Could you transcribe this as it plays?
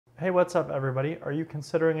Hey, what's up everybody? Are you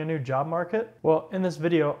considering a new job market? Well, in this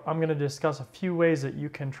video, I'm going to discuss a few ways that you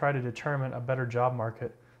can try to determine a better job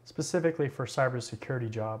market, specifically for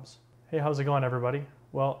cybersecurity jobs. Hey, how's it going everybody?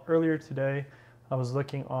 Well, earlier today, I was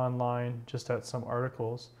looking online just at some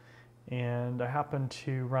articles, and I happened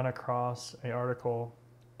to run across an article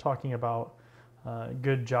talking about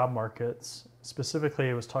good job markets. Specifically,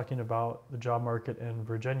 it was talking about the job market in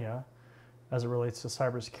Virginia as it relates to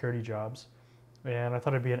cybersecurity jobs. And I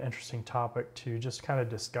thought it'd be an interesting topic to just kind of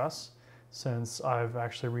discuss, since I've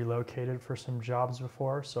actually relocated for some jobs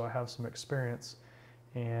before, so I have some experience,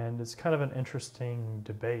 and it's kind of an interesting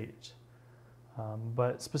debate.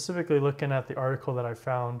 But specifically looking at the article that I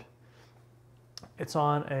found, it's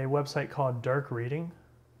on a website called Dark Reading,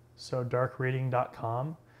 so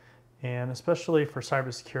darkreading.com, and especially for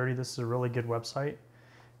cybersecurity, this is a really good website.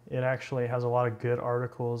 It actually has a lot of good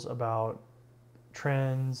articles about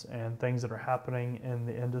trends and things that are happening in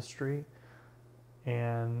the industry,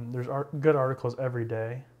 and there's good articles every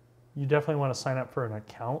day. You definitely want to sign up for an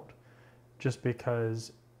account, just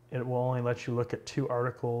because it will only let you look at 2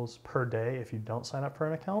 articles per day if you don't sign up for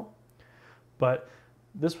an account. But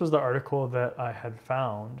this was the article that I had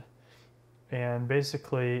found, and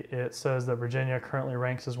basically it says that Virginia currently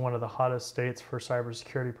ranks as one of the hottest states for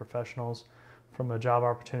cybersecurity professionals from a job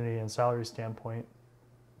opportunity and salary standpoint.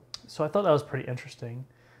 So I thought that was pretty interesting.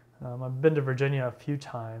 I've been to Virginia a few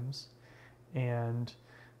times, and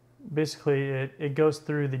basically it goes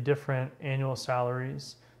through the different annual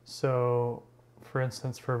salaries. So for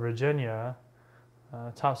instance, for Virginia,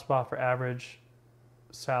 top spot for average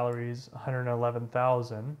salaries,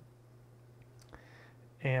 $111,000.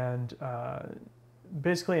 And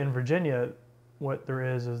basically in Virginia, what there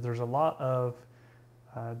is there's a lot of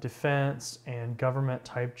defense and government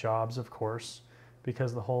type jobs, of course,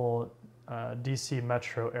 because the whole DC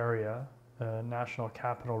metro area, the national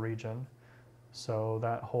capital region, so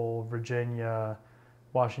that whole Virginia,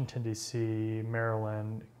 Washington DC,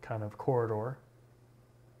 Maryland kind of corridor.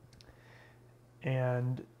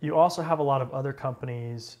 And you also have a lot of other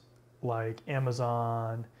companies like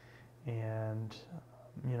Amazon and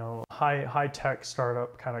high tech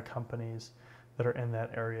startup kind of companies that are in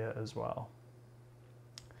that area as well.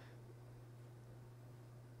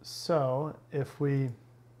 So if we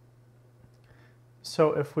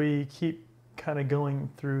keep kind of going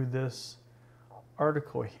through this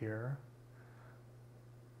article here,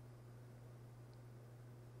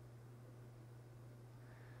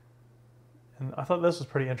 and I thought this was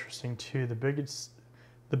pretty interesting too. The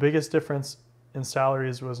biggest difference in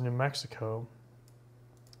salaries was New Mexico,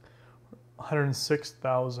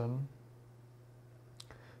 106,000.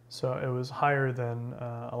 So it was higher than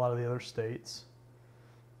a lot of the other states.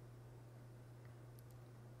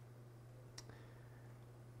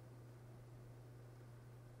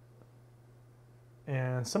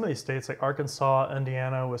 And some of these states like Arkansas,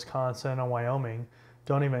 Indiana, Wisconsin, and Wyoming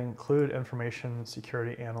don't even include information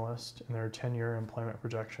security analysts in their 10-year employment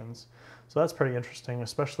projections. So that's pretty interesting,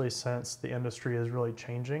 especially since the industry is really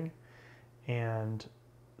changing and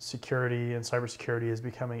security and cybersecurity is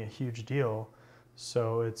becoming a huge deal.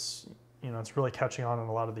 So it's really catching on in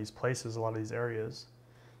a lot of these places, a lot of these areas.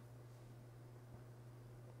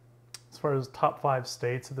 As far as top 5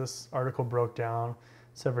 states, this article broke down.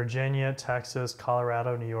 So Virginia, Texas,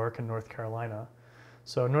 Colorado, New York, and North Carolina.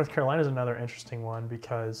 So North Carolina is another interesting one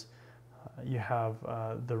because you have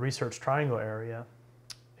the Research Triangle area.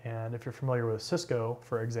 And if you're familiar with Cisco,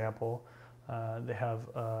 for example, they have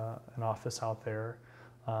an office out there.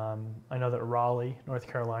 I know that Raleigh, North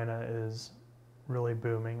Carolina is really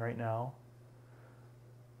booming right now.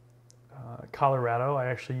 Colorado, I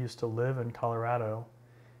actually used to live in Colorado,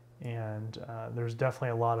 and there's definitely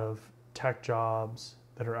a lot of tech jobs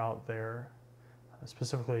that are out there,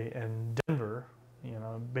 specifically in Denver.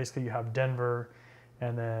 Basically you have Denver,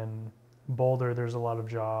 and then Boulder, there's a lot of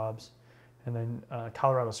jobs, and then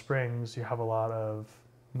Colorado Springs, you have a lot of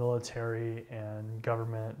military and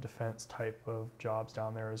government defense type of jobs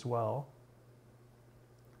down there as well.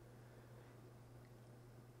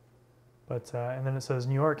 But and then it says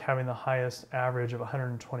New York having the highest average of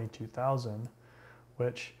 122,000,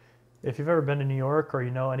 which, if you've ever been to New York or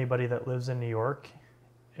you know anybody that lives in New York,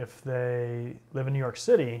 if they live in New York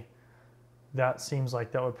City, that seems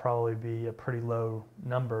like that would probably be a pretty low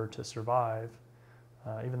number to survive,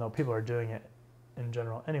 even though people are doing it in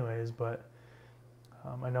general anyways. But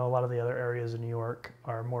I know a lot of the other areas in New York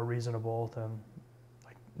are more reasonable than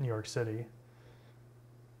like New York City.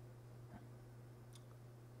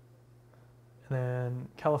 And then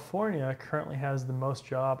California currently has the most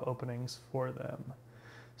job openings for them.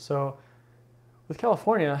 So with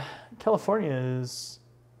California is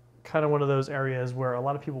kind of one of those areas where a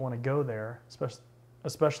lot of people want to go there,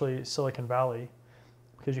 especially Silicon Valley,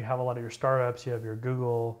 because you have a lot of your startups, you have your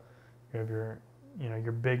Google, you have your,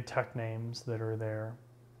 your big tech names that are there.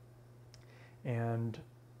 And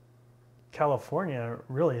California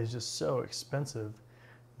really is just so expensive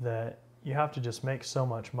that you have to just make so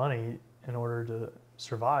much money in order to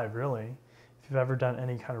survive, really. If you've ever done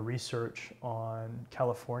any kind of research on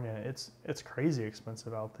California, it's crazy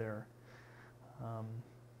expensive out there.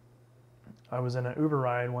 I was in an Uber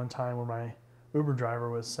ride one time where my Uber driver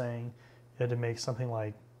was saying you had to make something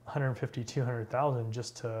like 150, 200,000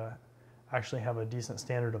 just to actually have a decent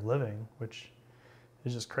standard of living, which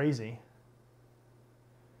is just crazy.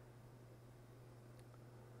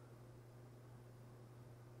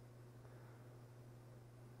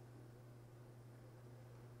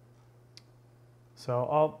 So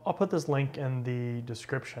I'll put this link in the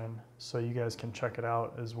description so you guys can check it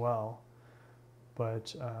out as well.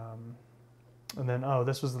 But and then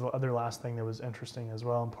this was the other last thing that was interesting as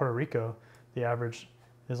well. In Puerto Rico, the average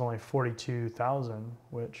is only 42,000,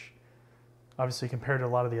 which obviously compared to a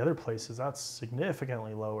lot of the other places, that's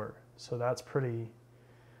significantly lower. So that's pretty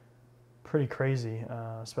crazy,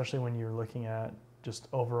 especially when you're looking at just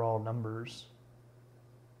overall numbers.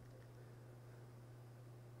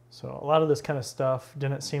 So a lot of this kind of stuff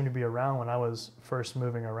didn't seem to be around when I was first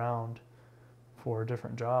moving around for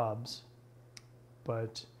different jobs.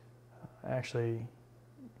 But actually,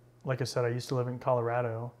 like I said, I used to live in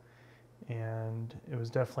Colorado, and it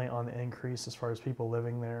was definitely on the increase as far as people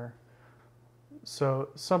living there. So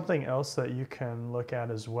something else that you can look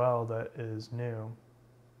at as well that is new,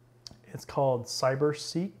 it's called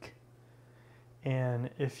Cyberseek. And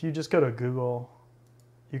if you just go to Google,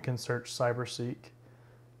 you can search Cyberseek.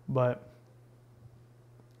 But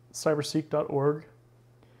cyberseek.org,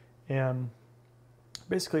 and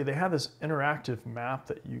basically they have this interactive map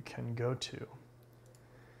that you can go to.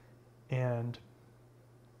 And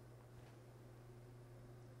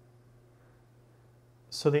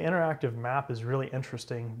so the interactive map is really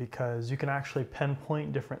interesting because you can actually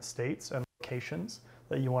pinpoint different states and locations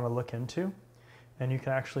that you want to look into. And you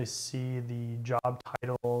can actually see the job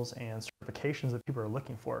titles and certifications that people are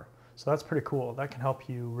looking for. So that's pretty cool. That can help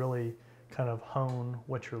you really kind of hone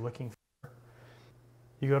what you're looking for.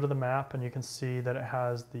 You go to the map and you can see that it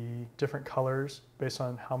has the different colors based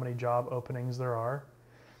on how many job openings there are.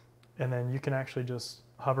 And then you can actually just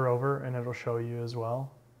hover over and it'll show you as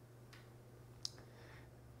well.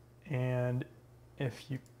 And if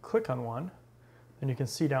you click on one, then you can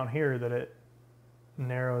see down here that it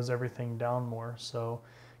narrows everything down more. So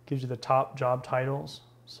it gives you the top job titles.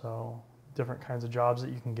 So different kinds of jobs that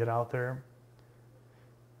you can get out there.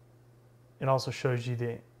 It also shows you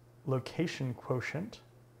the location quotient.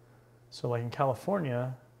 So like in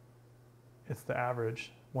California, it's the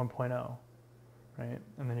average 1.0, right?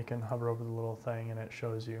 And then you can hover over the little thing and it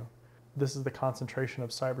shows you. This is the concentration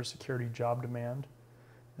of cybersecurity job demand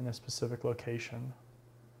in a specific location.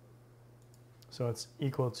 So it's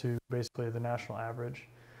equal to basically the national average.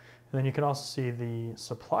 And then you can also see the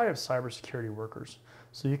supply of cybersecurity workers.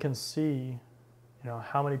 So you can see,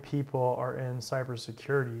 how many people are in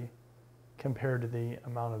cybersecurity compared to the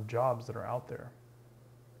amount of jobs that are out there.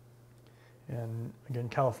 And again,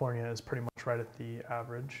 California is pretty much right at the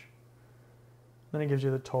average. Then it gives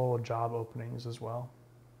you the total job openings as well.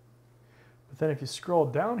 But then if you scroll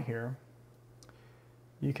down here,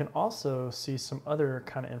 you can also see some other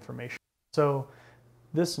kind of information. So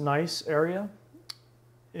this nice area,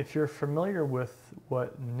 if you're familiar with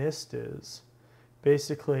what NIST is,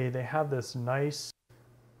 basically they have this nice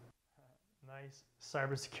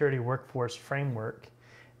cybersecurity workforce framework.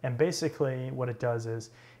 And basically what it does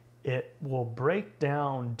is it will break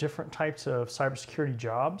down different types of cybersecurity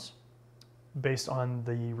jobs based on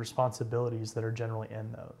the responsibilities that are generally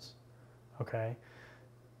in those. Okay?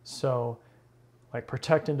 So like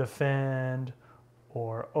protect and defend,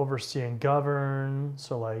 or oversee and govern,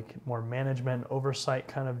 so like more management oversight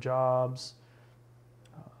kind of jobs,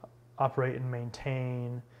 operate and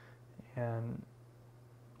maintain, and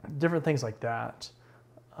different things like that.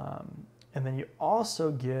 And then you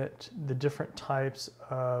also get the different types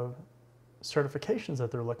of certifications that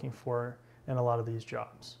they're looking for in a lot of these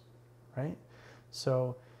jobs, right?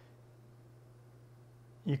 So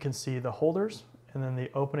you can see the holders and then the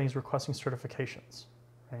openings requesting certifications,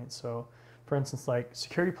 right? So for instance, like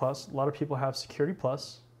Security Plus, a lot of people have Security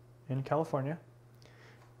Plus in California,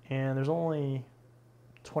 and there's only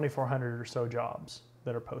 2,400 or so jobs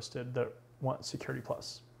that are posted that want Security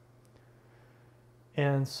Plus.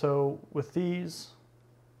 And so with these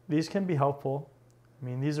can be helpful. I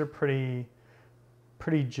mean, these are pretty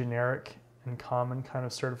generic and common kind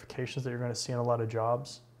of certifications that you're going to see in a lot of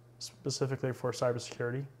jobs, specifically for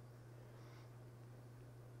cybersecurity.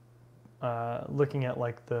 Looking at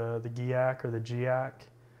like the GIAC or the GIAC,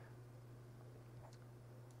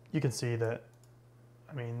 you can see that,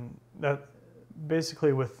 I mean, that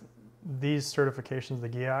basically with these certifications, the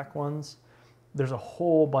GIAC ones, there's a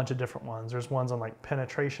whole bunch of different ones. There's ones on like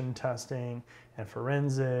penetration testing and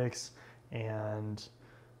forensics and,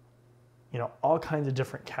 you know, all kinds of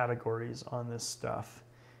different categories on this stuff.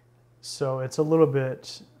 So it's a little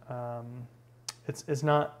bit, it's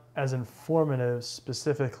not as informative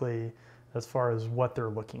specifically as far as what they're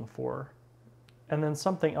looking for. And then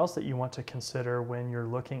something else that you want to consider when you're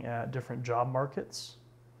looking at different job markets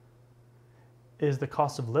is the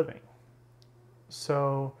cost of living.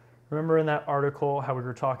 So remember in that article how we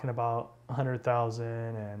were talking about 100,000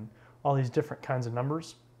 and all these different kinds of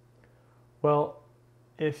numbers? Well,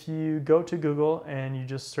 if you go to Google and you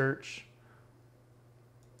just search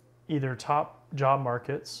either top job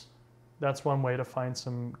markets, that's one way to find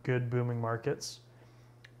some good booming markets.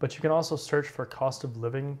 But you can also search for cost of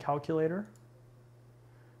living calculator.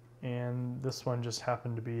 And this one just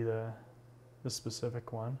happened to be the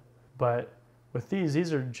specific one. But with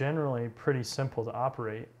these are generally pretty simple to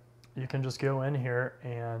operate. You can just go in here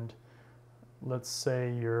and let's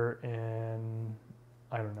say you're in,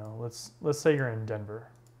 I don't know, let's say you're in Denver.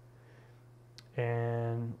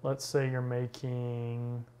 And let's say you're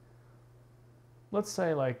making, let's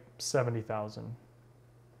say like 70,000.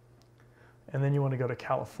 And then you want to go to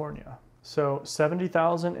California. So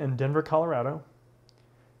 70,000 in Denver, Colorado,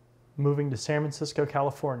 moving to San Francisco,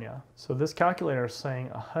 California. So this calculator is saying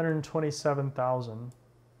 127,000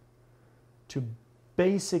 to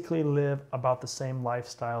basically live about the same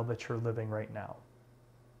lifestyle that you're living right now.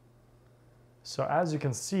 So as you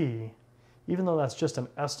can see, even though that's just an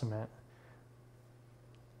estimate,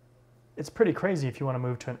 it's pretty crazy if you want to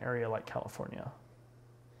move to an area like California.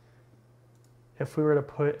 If we were to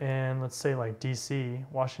put in, let's say like DC,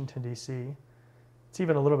 Washington, DC, it's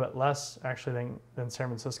even a little bit less actually than San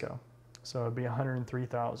Francisco. So it'd be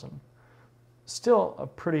 103,000. Still a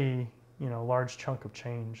pretty, you know, large chunk of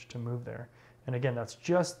change to move there. And again, that's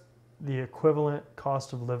just the equivalent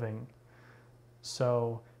cost of living.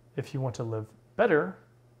 So if you want to live better,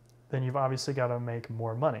 then you've obviously got to make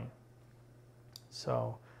more money.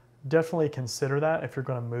 So definitely consider that if you're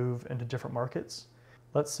going to move into different markets.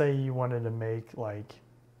 Let's say you wanted to make like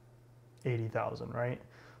 80,000, right?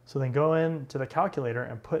 So then go into the calculator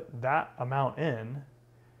and put that amount in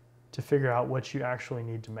to figure out what you actually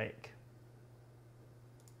need to make.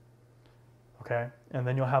 Okay, and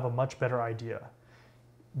then you'll have a much better idea.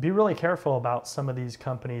 Be really careful about some of these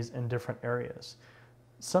companies in different areas.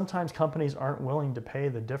 Sometimes companies aren't willing to pay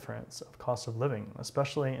the difference of cost of living,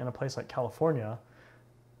 especially in a place like California.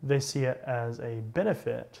 They see it as a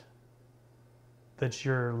benefit that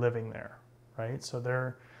you're living there, right? So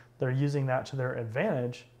they're using that to their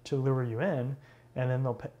advantage to lure you in, and then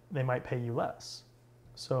they might pay you less.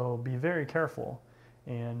 So be very careful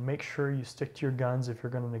and make sure you stick to your guns if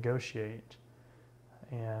you're going to negotiate,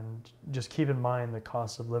 and just keep in mind the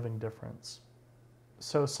cost of living difference.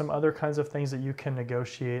 So some other kinds of things that you can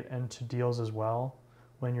negotiate into deals as well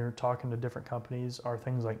when you're talking to different companies are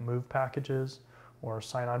things like move packages or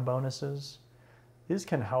sign-on bonuses. These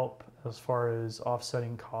can help as far as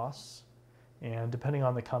offsetting costs, and depending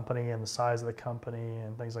on the company and the size of the company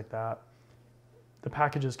and things like that, the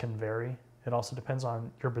packages can vary. It also depends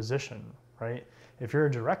on your position, right? If you're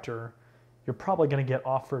a director, you're probably going to get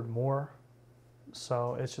offered more.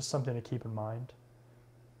 So it's just something to keep in mind.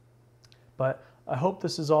 But I hope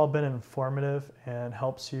this has all been informative and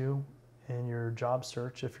helps you in your job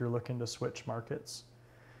search if you're looking to switch markets.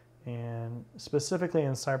 And specifically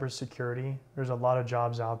in cybersecurity, there's a lot of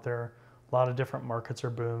jobs out there. A lot of different markets are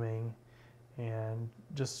booming. And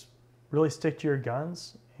just really stick to your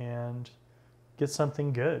guns and get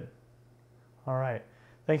something good. All right.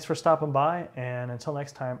 Thanks for stopping by, and until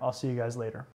next time, I'll see you guys later.